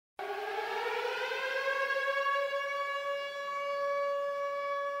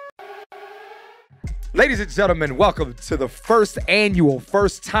Ladies and gentlemen, welcome to the first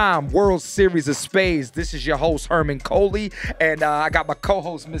time World Series of Spades. This is your host, Herman Coley, and I got my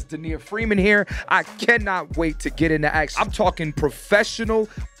co-host, Miss Dania Freeman here. I cannot wait to get into action. I'm talking professional,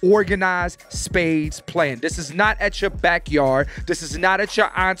 organized spades playing. This is not at your backyard. This is not at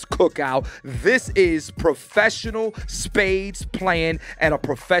your aunt's cookout. This is professional spades playing at a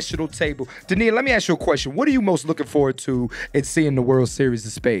professional table. Dania, let me ask you a question. What are you most looking forward to in seeing the World Series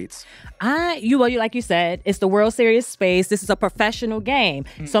of Spades? Like you said, it's the World Series of Spades. This is a professional game.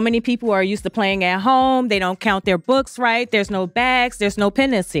 So many people are used to playing at home. They don't count their books right. There's no bags. There's no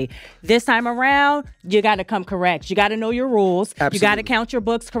penalty. This time around, you got to come correct. You got to know your rules. Absolutely. You got to count your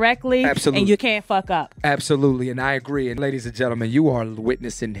books correctly. Absolutely. And you can't fuck up. Absolutely, and I agree. And ladies and gentlemen, you are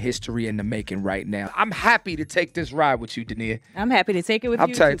witnessing history in the making right now. I'm happy to take this ride with you, Dania. I'm happy to take it with you.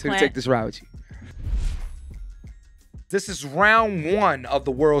 I'm happy to take this ride with you. This is round one of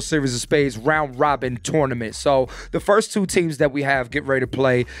the World Series of Spades round robin tournament. So the first two teams that we have get ready to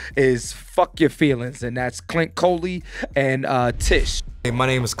play is Fuck Your Feelings, and that's Clint Coley and Tish. Hey, my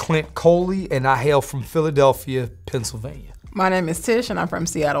name is Clint Coley, and I hail from Philadelphia, Pennsylvania. My name is Tish, and I'm from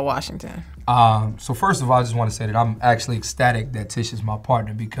Seattle, Washington. So first of all, I just want to say that I'm actually ecstatic that Tish is my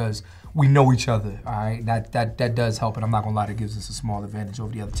partner because we know each other, all right? That does help, and I'm not gonna lie, that gives us a small advantage over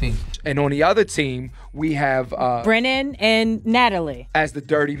the other team. And on the other team, we have Brennan and Natalie. As the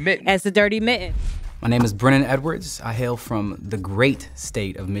Dirty Mitten. As the Dirty Mitten. My name is Brennan Edwards. I hail from the great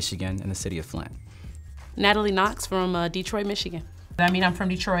state of Michigan in the city of Flint. Natalie Knox from Detroit, Michigan. I mean, I'm from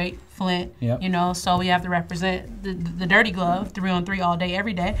Detroit, Flint, you know, so we have to represent the Dirty Glove, 3-on-3 all day,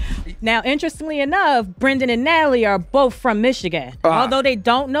 every day. Now, interestingly enough, Brendan and Natalie are both from Michigan, although they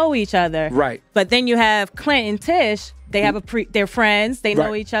don't know each other. Right. But then you have Clint and Tish. They have they're friends. They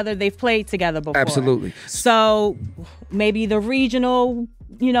know each other. They've played together before. Absolutely. So maybe the regional,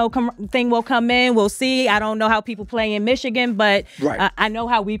 thing will come in. We'll see. I don't know how people play in Michigan, but I know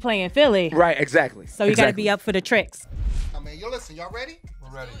how we play in Philly. Right, exactly. So you got to be up for the tricks. Man, listen, y'all ready? We're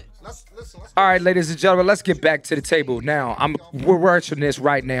ready. Let's all right, ladies and gentlemen, let's get back to the table. Now, we're watching this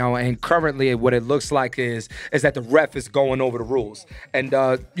right now, and currently what it looks like is that the ref is going over the rules. And,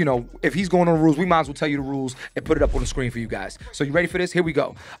 if he's going over the rules, we might as well tell you the rules and put it up on the screen for you guys. So you ready for this? Here we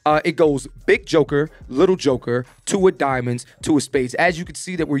go. It goes big joker, little joker, 2 of diamonds, 2 of spades. As you can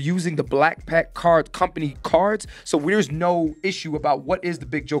see that we're using the Black Pack Card Company cards, so there's no issue about what is the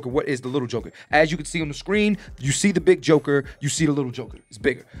big joker, what is the little joker. As you can see on the screen, you see the big joker, you see the little joker. It's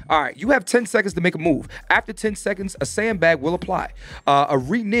bigger. All right, you have 10 seconds to make a move. After 10 seconds, a sandbag will apply. A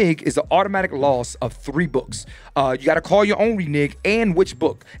renege is an automatic loss of 3 books. You got to call your own renege and which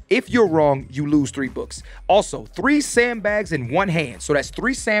book. If you're wrong, you lose 3 books. Also, 3 sandbags in one hand. So that's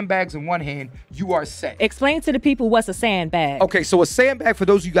 3 sandbags in one hand. You are set. Explain to the people what's a sandbag. Okay, so a sandbag, for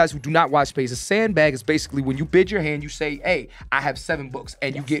those of you guys who do not watch Spades, a sandbag is basically when you bid your hand, you say, hey, I have 7 books,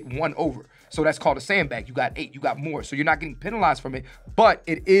 and you get 1 over. So that's called a sandbag. You got 8, you got more. So you're not getting penalized from it, but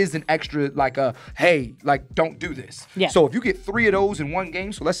it is an extra, hey, don't do this. Yeah. So if you get 3 of those in one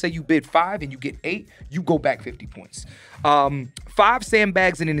game, so let's say you bid 5 and you get 8, you go back 50 points. 5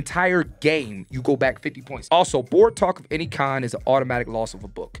 sandbags in an entire game, you go back 50 points. Also, board talk of any kind is an automatic loss of a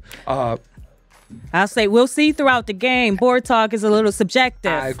book. I'll say we'll see throughout the game. Board talk is a little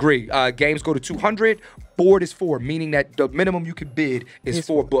subjective. I agree. Games go to 200. Board is 4, meaning that the minimum you can bid is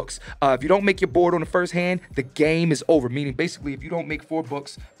 4 books. If you don't make your board on the first hand, the game is over. Meaning, basically, if you don't make 4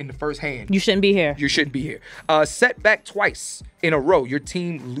 books in the first hand, you shouldn't be here. You shouldn't be here. Set back twice in a row, your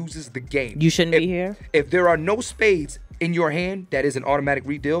team loses the game. You shouldn't be here. If there are no spades in your hand, that is an automatic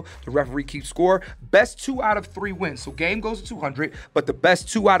redeal. The referee keeps score. Best 2 out of 3 wins. So game goes to 200, but the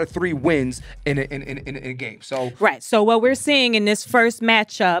best 2 out of 3 wins in a game. So right. So what we're seeing in this first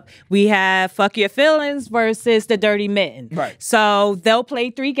matchup, we have Fuck Your Feelings versus the Dirty Mitten. Right. So they'll play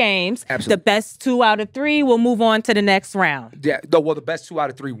 3 games. Absolutely. The best 2 out of 3 will move on to the next round. Yeah. Well, the best 2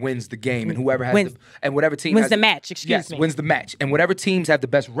 out of 3 wins the game, and whoever has whatever team wins has the match. Excuse me. Wins the match, and whatever teams have the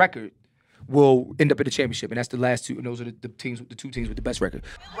best record will end up in the championship, and that's the last 2, and those are the 2 teams with the best record.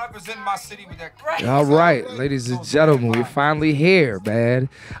 Representing my city with that great. All right, ladies and gentlemen, we're finally here, man.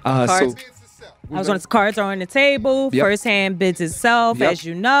 Cards are on the table. Yep. First hand bids itself, Yep. as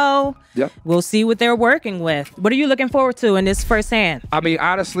you know. Yep. We'll see what they're working with. What are you looking forward to in this first hand? I mean,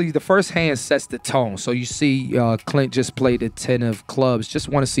 honestly, the first hand sets the tone. So you see Clint just played the 10 of clubs. Just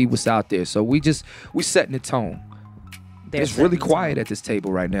want to see what's out there. So we setting the tone. It's really quiet at this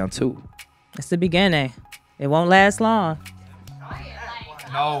table right now, too. It's the beginning. It won't last long.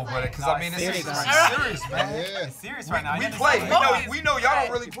 No, but because I mean, this is serious, man. Yeah. It's serious right now. We play. We know y'all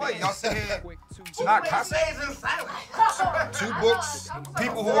don't really play. Y'all sit here not concentrating. 2 books.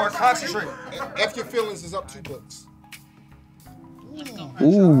 People who are concentrating. F your feelings is up 2 books.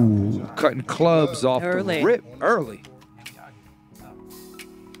 Ooh, cutting clubs off Early. the rip early.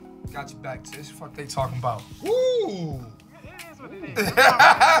 Got you back, Tish. Fuck they talking about? Woo! They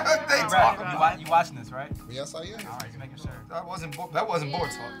talking about. You watching this, right? Yes, I am. All right, just making sure. That wasn't board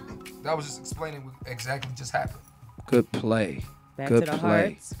talk. That was just explaining what exactly just happened. Good play. Back Good to the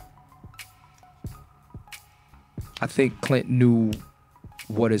play. hearts. I think Clint knew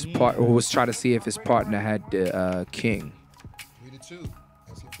what his or was trying to see if his partner had the king. 3-2.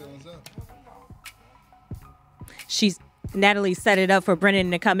 F your feelings up. Natalie set it up for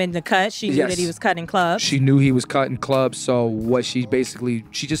Brennan to come in to cut. She knew that he was cutting clubs. She knew he was cutting clubs, so what she basically,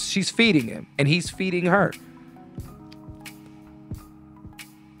 she's feeding him, and he's feeding her.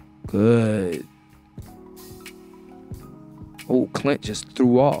 Good. Oh, Clint just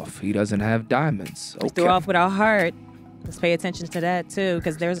threw off. He doesn't have diamonds. Okay. He threw off with our heart. Let's pay attention to that, too,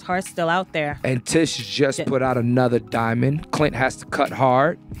 because there's hearts still out there. And Tish just put out another diamond. Clint has to cut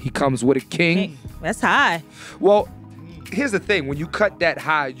hard. He comes with a king. Hey, that's high. Well, here's the thing. When you cut that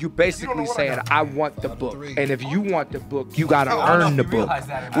high, you're basically saying, I want the book. And if you want the book, you got to earn the book.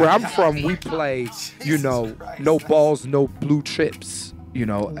 Where I'm from, we play, no balls, no blue chips,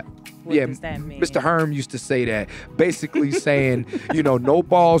 What does that mean? Mr. Herm used to say that, basically saying, no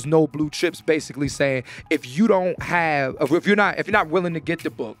balls, no blue chips, basically saying, if you don't have, if you're not willing to get the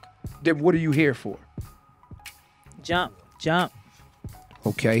book, then what are you here for? Jump.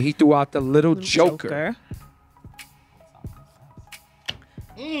 Okay, he threw out the little joker.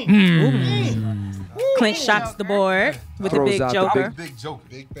 Clint shocks the board with the Throws big out the joker. Big joke.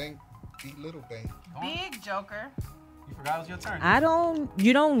 Big bank, beat little bank. Big joker. You forgot it was your turn.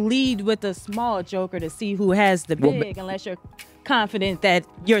 You don't lead with a small joker to see who has the big unless you're confident that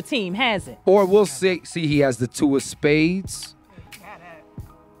your team has it. Or we'll see he has the 2 of spades,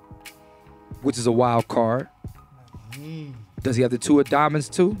 which is a wild card. Does he have the 2 of diamonds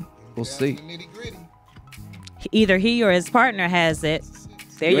too? We'll see. Nitty-gritty. Either he or his partner has it.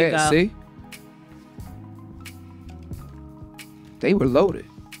 There you go. See? They were loaded.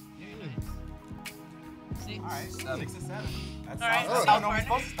 All right, 6 and 7. That's All right, that's how we're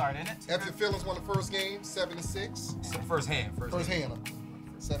supposed to start, isn't it? F your feelings won the first game, 7-6. It's the first hand. First hand.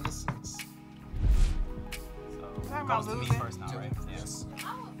 7-6. So, goes to me first now, right? Yes.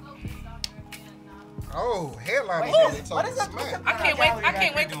 Oh, headline. What is that? I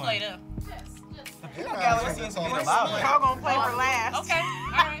can't wait to play them. Gallery seems to be allowed. Y'all gonna play for last. Okay,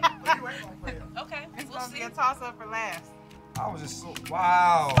 all right. Okay, It's we'll gonna be see. a toss up for last. I was just so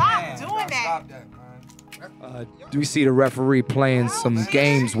wow. Stop man. doing that. Stop that, man. Do we see the referee playing some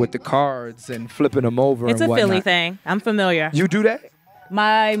games with the cards and flipping them over It's and a Philly whatnot? thing. I'm familiar. You do that?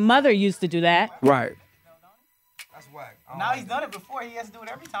 My mother used to do that. Right. That's whack. Now he's done it before. He has to do it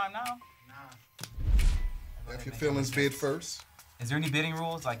every time now. F your feelings bid first. Is there any bidding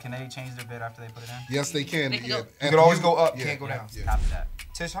rules? Like, can they change their bid after they put it in? Yes, they can. They can Yeah. go- You can always go up, Yeah, can't go down. Yeah. Copy that.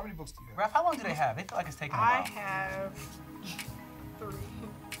 Tish, how many books do you have? Ralph, how long do they have? They feel like it's taking a I while. have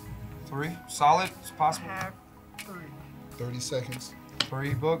 3. Solid. It's I possible. have 3. 30 seconds.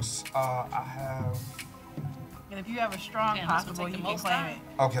 3 books. I have. And if you have a strong Damn, that's possible, gonna you take the can most claim time.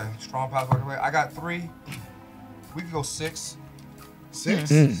 it. Okay, strong possible. I got 3. We could go 6. 6.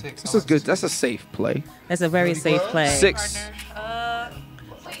 6. That's a good. That's a safe play. That's a very safe play. 6. I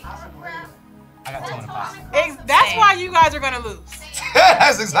got 2 in the possible. That's why you guys are gonna lose.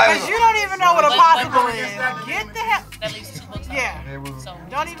 That's exactly. Because you don't even know what a But- possible but- is. Get the hell. That leaves 2 books. Yeah. So Don't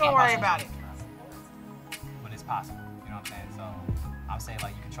just even can't worry possible. about it. But it's possible. You know what I'm saying? So I'm saying,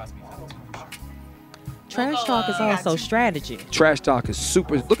 like, you can trust me for the 2 for sure. Trash talk is also strategy. Trash talk is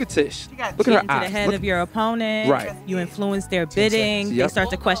super. Look at Tish. You got Look Get at into her the eyes. head Look- of your opponent. Right. You influence their bidding. They Yep. start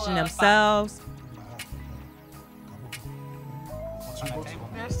to question themselves. What's on that table?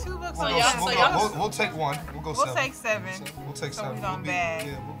 There's 2 books So on y'all- the so table. y'all- We'll take 1. We'll go 7. We'll take 7. We'll take So 7. we don't We'll be, bag.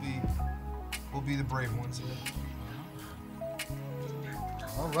 yeah, we'll be the brave ones.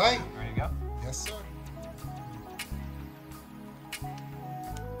 All right. Ready to go? Yes, sir.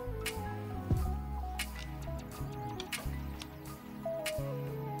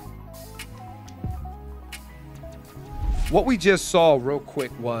 What we just saw real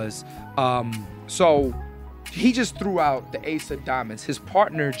quick was, so he just threw out the ace of diamonds. His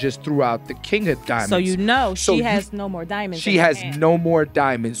partner just threw out the king of diamonds. So you know So she you- has no more diamonds. She in her has hand. no more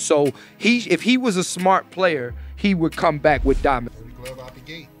diamonds. So if he was a smart player, he would come back with diamonds. Dirty glove out the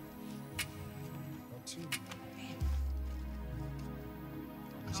gate. 1, 2.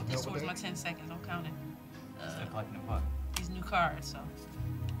 towards my 10 seconds. I'm counting Collecting the puck. these new cards. So.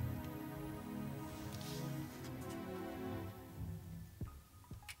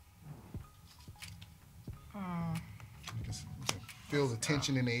 You can feel the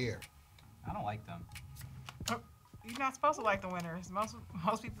tension in the air. I don't like them. You're not supposed to like the winners. Most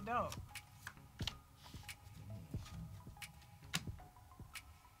people don't.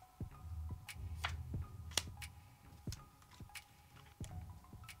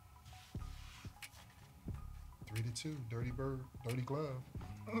 Three to two. Dirty bird. Dirty glove.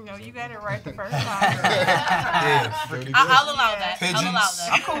 No, you got it right the first time. Yeah. I'll allow that. Pigeons. I'll allow that.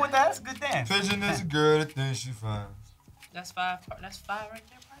 I'm cool with that. It's a good dance. Pigeon is a girl that thinks she finds. That's five. That's five right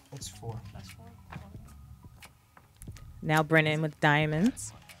there, partner. That's 4. That's 4. Now Brennan with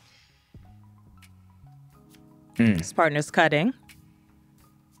diamonds. His partner's cutting.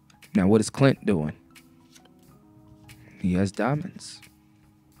 Now what is Clint doing? He has diamonds.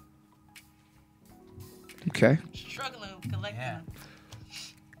 Okay. Struggling with collecting them.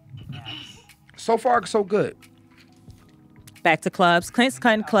 So far, so good. Back to clubs. Clint's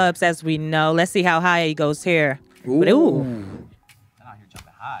cutting clubs, as we know. Let's see how high he goes here. Ooh. But ooh. I'm out here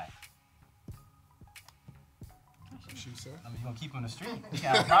jumping high. Shoot, sir. I mean, you gonna keep him in the street? You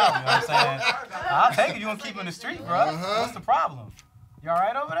got a problem, you know what I'm saying? I'll take it. You gonna keep him in the street, bro? What's the problem? You all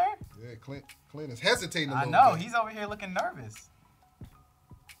right over there? Yeah, Clint is hesitating a I little know. bit. He's over here looking nervous.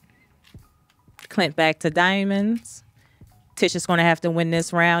 Clint back to diamonds. Tish is going to have to win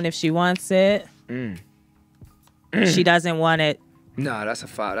this round if she wants it. She doesn't want it. Nah, that's a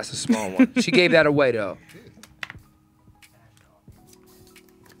 5. That's a small one. She gave that away though.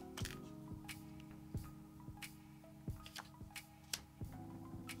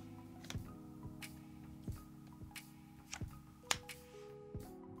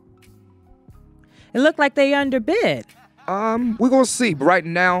 It looked like they underbid. We're gonna see. But right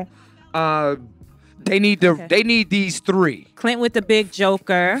now, they need these 3. Clint with the big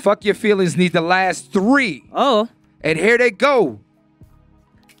joker. Fuck your feelings need the last 3. Oh. And here they go.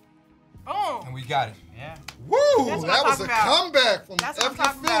 Boom. And we got it. Yeah. Woo! That's what That I'm was a talking about. comeback from That's what I'm F Your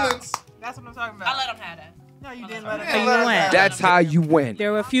talking about. Feelings. That's what I'm talking about. I let him have that. No, you didn't let So him. you win. That's how you win.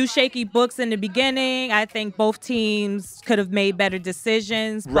 There were a few shaky books in the beginning. I think both teams could have made better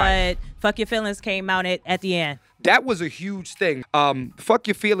decisions, Right. but Fuck Your Feelings came out at the end. That was a huge thing. Fuck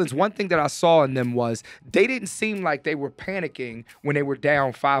your feelings. One thing that I saw in them was they didn't seem like they were panicking when they were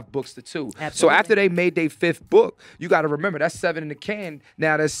down 5 books to 2. So Absolutely. after they made their 5th book, you got to remember that's 7 in the can.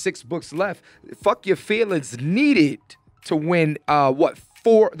 Now there's 6 books left. Fuck your feelings needed to win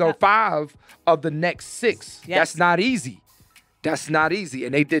 5 of the next 6. Yes. That's not easy. That's not easy,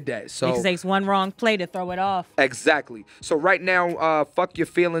 and they did that. So It takes one wrong play to throw it off. exactly. So right now, Fuck Your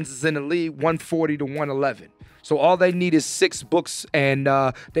Feelings is in the lead, 140 to 111. So all they need is 6 books, and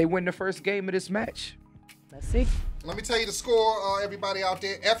they win the first game of this match. Let's see. Let me tell you the score, everybody out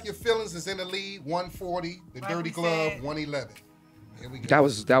there. F Your Feelings is in the lead, 140. The Like Dirty we Glove, said. 111. Here we go.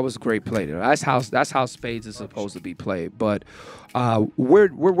 That was great play. Though. That's how Spades is supposed to be played. But we're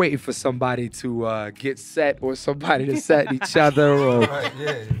waiting for somebody to get set or somebody to set each other. Or Right,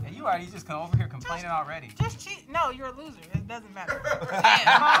 yeah. And you already just come over here complaining already. Just cheat. No, you're a loser. It doesn't matter. Don't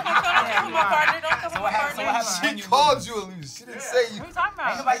come with my partner. Don't come with So my what happened? So partner. what happened when She you called lose? you a loser. She didn't say you. What are you talking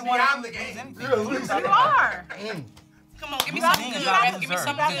about? Nobody wanted you to lose anything. You're a loser. You are. Come on, give me You got- something you good. got- Give me Loser.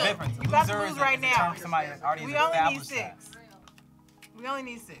 something There's a good. difference. You got to Loser lose is right a term now. for somebody that already We has only need established 6. that. We only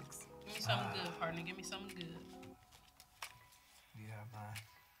need 6. Give me something good, partner. Give me something good. Yeah,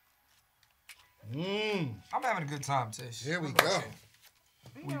 man. I'm having a good time, Tish. Here we go.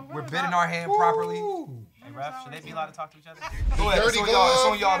 We're bidding our hand properly. Hey, ref, should they be allowed to talk to each other? Go ahead. It's Dirty on y'all. It's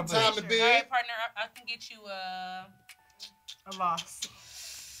on Glove, y'all to time bid. to bid. All right, partner. I can get you A loss.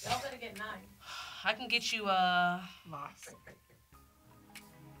 I can get you Loss.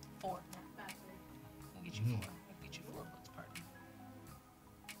 4. I can get you 4. I can get you 4 books, partner.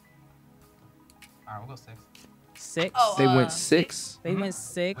 All right, we'll go 6. 6. Oh, they went 6. They went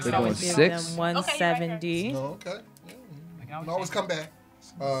 6. They That going would give 6? them 170. No, okay. Yeah. We You can always come back.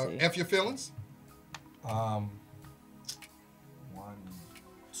 see. F Your Feelings. 1,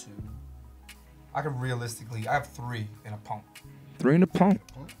 2. I could realistically, I have 3 in a punk. 3 in a punk.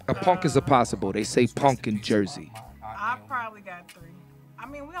 A punk is a possible. They say punk in Jersey. I probably got 3. I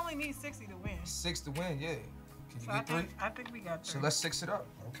mean, we only need 60 to win. 6 to win, yeah. Can you So I get 3? think we got 3. So let's 6 it up.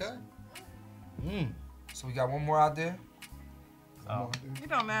 Okay. So we got one more out there. Oh, It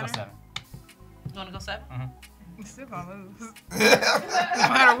don't go matter. 7. You want to go 7? You're still going to lose. No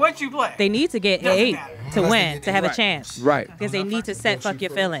matter what you play. They need to get Doesn't 8 matter. to win, get to have a Right. chance. Right. Because they need to set Fuck Your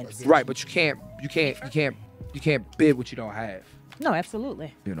Feelings. Right, but you can't bid what you don't have. No,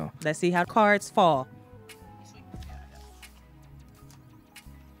 absolutely. You know. Let's see how cards fall.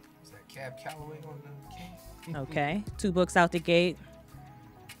 Is that Cab Calloway on the king? Okay, 2 books out the gate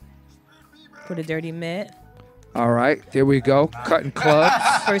for the Dirty Mitt. All right, there we go. Cutting clubs.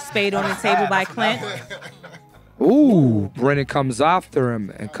 First spade on the table by Clint. Ooh, Brennan comes after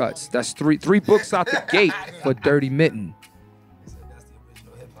him and cuts. That's three books out the gate for Dirty Mitten.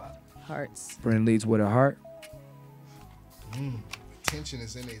 Hearts. Brennan leads with a heart. Tension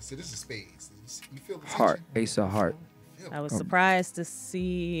is in there. So this is spades. You feel the Heart. tension? Ace of heart. I was surprised to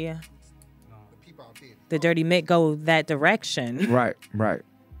see The people out there. the Dirty Mitt go that direction. Right, right.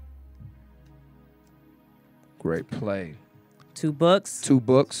 Great play. 2 books. 2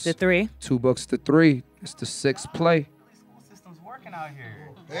 books. The 3. 2 books to 3. It's the 6th play. School system's working out here.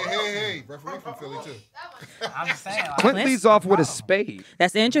 Hey. Referee from Philly, too. I'm just saying. Like, Clint leads off with a spade.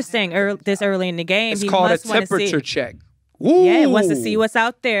 That's interesting. This early in the game, It's he called a must wanna temperature see. check. Ooh. Yeah, he wants to see what's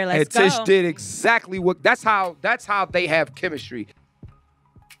out there. Let's and Tish go. did exactly what. That's how they have chemistry.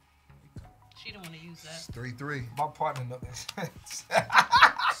 She didn't want to use that. 3-3. My partner knows this.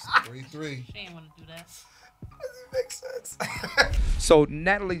 3-3. She didn't want to do that. Makes sense. So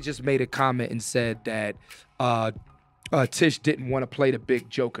Natalie just made a comment and said that Tish didn't want to play the big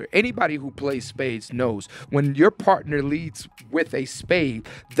joker. Anybody who plays spades knows when your partner leads with a spade,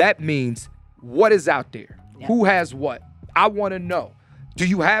 that means what is out there? Yep. Who has what? I want to know. Do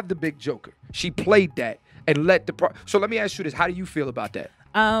you have the big joker? She played that and let the so let me ask you this. How do you feel about that?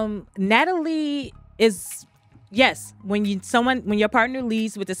 Natalie is yes. When your partner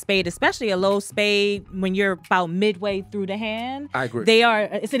leads with a spade, especially a low spade, when you're about midway through the hand, I agree.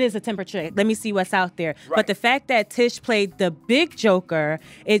 It is a temperature check. Let me see what's out there. Right. But the fact that Tish played the big joker,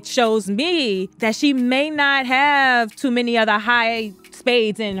 it shows me that she may not have too many other high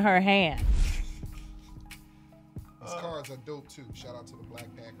spades in her hand. These cards are dope, too. Shout out to the Black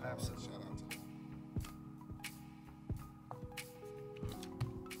Pack cards. Shout out to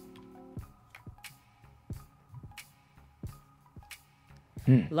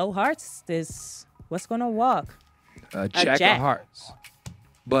them. Low hearts is what's gonna walk. Jack jack. of hearts.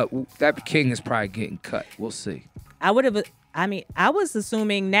 But that king is probably getting cut. We'll see. I was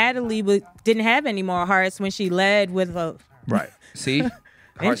assuming Natalie didn't have any more hearts when she led with a. Right. See?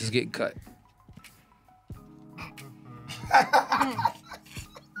 Hearts is getting cut.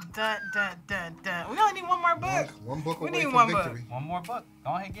 Dun, dun, dun, dun. We only need one more book. One book We away need from one book. victory. one more book.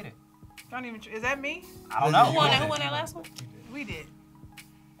 Go ahead and get it. Don't even. Is that me? I don't know. Who won that last one? We did.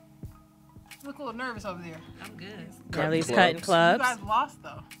 You look a little nervous over there. I'm good. Natalie's cutting You clubs. guys lost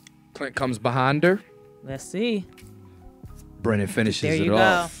though. Clint comes behind her. Let's see. Brennan finishes There it you go.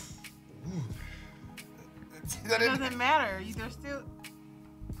 off. It doesn't matter. They're still.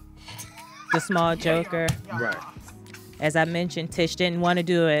 The small joker. Y'all Right. lost. As I mentioned, Tish didn't want to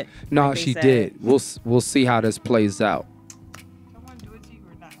do it. No, like they she said. did. We'll see how this plays out. Someone do it to you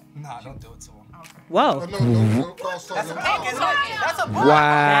or not? Nah, don't do it to him. Okay. Whoa. No cross talk. That's a book.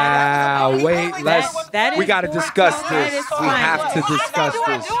 Wow. Wait, let's. That We is got to for discuss fun. this. That is We fun. have to discuss Do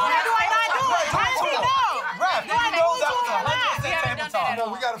I this. do it? Do I not do it? How does he know? Ref, Do I he do knows it that to was him or not? 100% We haven't table done talk. that at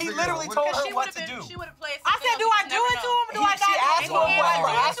all. We gotta He figure literally out told what- her what to do. She would have played. I said, do I do it to him or do I She not asked do it to him him? what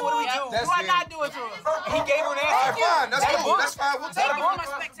I asked what do we do. That's Do I it. not do it to him? He gave her an All right, answer. fine. That's That cool. book. That's fine. We'll take Thank it. you for my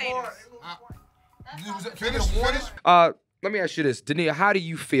spectators. Finish. Let me ask you this, Dania. How do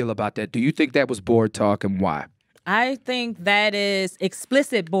you feel about that? Do you think that was board talk, and why? I think that is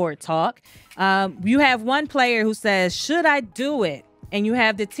explicit board talk. You have one player who says, should I do it? And you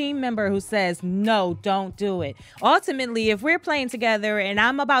have the team member who says, no, don't do it. Ultimately, if we're playing together and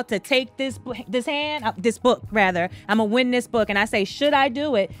I'm about to take this book, I'm going to win this book, and I say, should I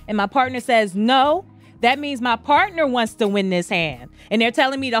do it? And my partner says, no. That means my partner wants to win this hand. And they're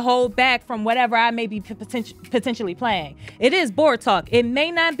telling me to hold back from whatever I may be potentially playing. It is board talk. It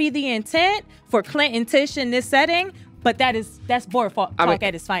may not be the intent for Clint and Tish in this setting, but that's board talk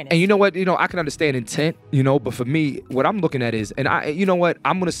at its finest. And you know what? I can understand intent, but for me, what I'm looking at is, you know what?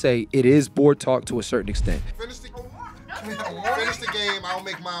 I'm going to say it is board talk to a certain extent. Finish the game. I'll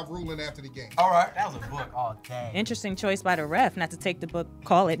make my ruling after the game. All right. That was a book all day. Interesting choice by the ref not to take the book,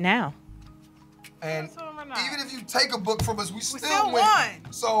 call it now. And So we're not. even if you take a book from us, we still still win.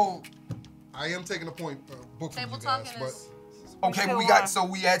 won. So, I am taking a point book from Table you guys, talking but is. okay, still but won. so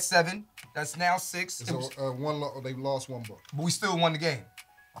we had 7. That's now 6. so they lost one book. But we still won the game.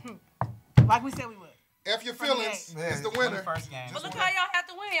 Like we said we would. F your feelings. Yeah. It's the Win the winner. first game. But look how y'all had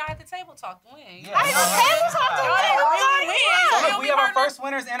to win. Y'all had the table talk to win. Yeah. I didn't talk to Y'all didn't really win. Look, we have our first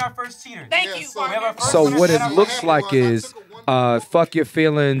winners and our first cheaters. Thank Yeah, you, so- We have our partner. first So winners what and it our looks first- like is, fuck your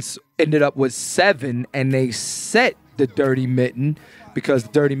feelings ended up with 7, and they set the Dirty Mitten because the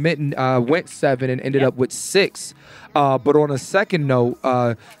Dirty Mitten went 7 and ended up with 6. But on a second note,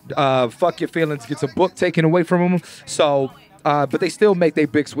 Fuck Your Feelings gets a book taken away from them. So, but they still make their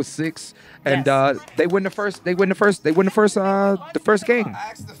bigs with 6, and they win the first. They win the first game.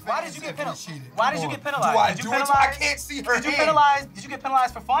 Why did you get penalized? Why did you get penalized? Did you penalize? I can't see her. Did you penalize? Did you get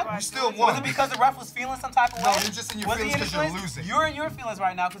penalized for fun? You still won. Was it because the ref was feeling some type of way? No, you're just in your feelings because you're losing. You're in your feelings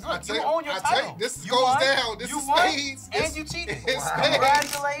right now because look, you own your title. This You goes won, down. This you is won, Spades. and you cheated. It's Wow. Spades.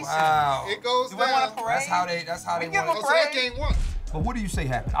 Congratulations. Wow. It goes You wouldn't want down. a parade? That's how they We give want them it. a So that parade. game won. But what do you say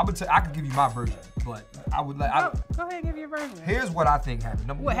happened? I could give you my version, but I would like. Go ahead and give your version. Here's what I think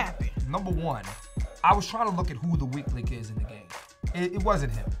happened. What happened? Number one, I was trying to look at who the weak link is in the game. It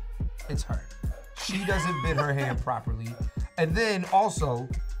wasn't him. It's her. She doesn't bid her hand properly. And then also,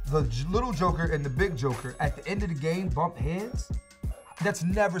 the little joker and the big joker at the end of the game bump heads. That's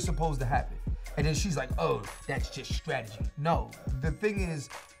never supposed to happen. And then she's like, "Oh, that's just strategy." No, the thing is,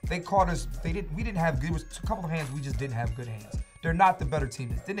 they caught us. We didn't have good. It was a couple of hands. We just didn't have good hands. They're not the better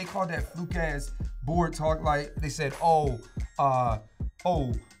team. Then they called that fluke ass board talk. Like they said, you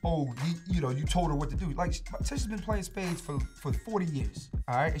told her what to do. Like Tisha's been playing spades for 40 years.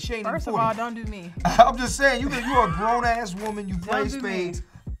 All right, and she ain't First even of 40. all, don't do me. I'm just saying, you're a grown ass woman. You play Don't do me. spades,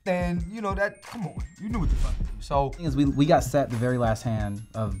 and you know that. Come on, you knew what the fuck to do. So thing is, we got set the very last hand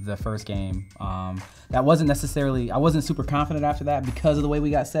of the first game. That wasn't necessarily, I wasn't super confident after that because of the way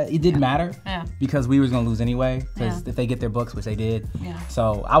we got set. It didn't matter because we were gonna lose anyway because if they get their books, which they did. Yeah.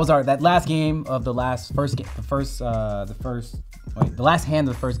 So I was that last game of the last hand of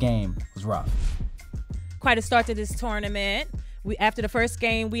the first game was rough. Quite a start to this tournament. After the first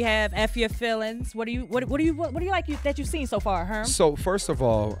game, we have F Your Feelings. What do you like that you've seen so far, Herm? So first of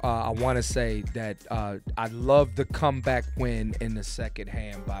all, I want to say that I love the comeback win in the second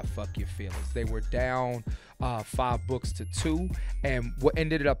hand by Fuck Your Feelings. They were down 5 books to 2, and what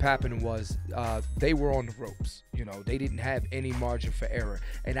ended up happening was they were on the ropes. You know, they didn't have any margin for error,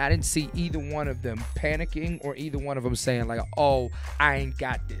 and I didn't see either one of them panicking or either one of them saying like, "Oh, I ain't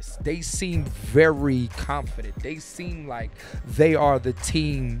got this." They seemed very confident. They seemed like they are the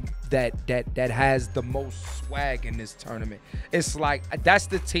team that has the most swag in this tournament. It's like that's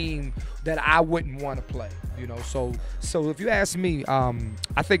the team that I wouldn't want to play, you know. So if you ask me,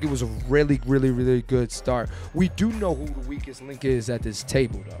 I think it was a really, really, really good start. We do know who the weakest link is at this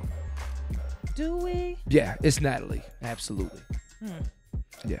table, though. Do we? Yeah, it's Natalie. Absolutely.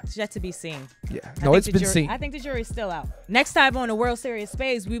 Yeah. It's yet to be seen. Yeah. No, it's been seen. I think the jury's still out. Next time on the World Series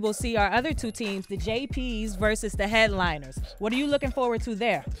Spades, we will see our other 2 teams, the JPs versus the Headliners. What are you looking forward to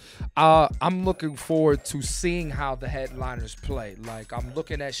there? I'm looking forward to seeing how the Headliners play. Like, I'm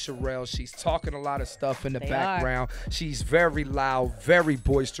looking at Sherelle. She's talking a lot of stuff in the background. She's very loud, very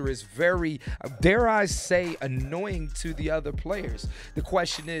boisterous, very, dare I say, annoying to the other players. The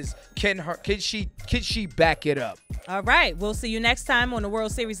question is, can she back it up? All right. We'll see you next time on the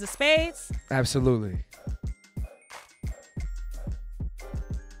World Series of Spades. Absolutely.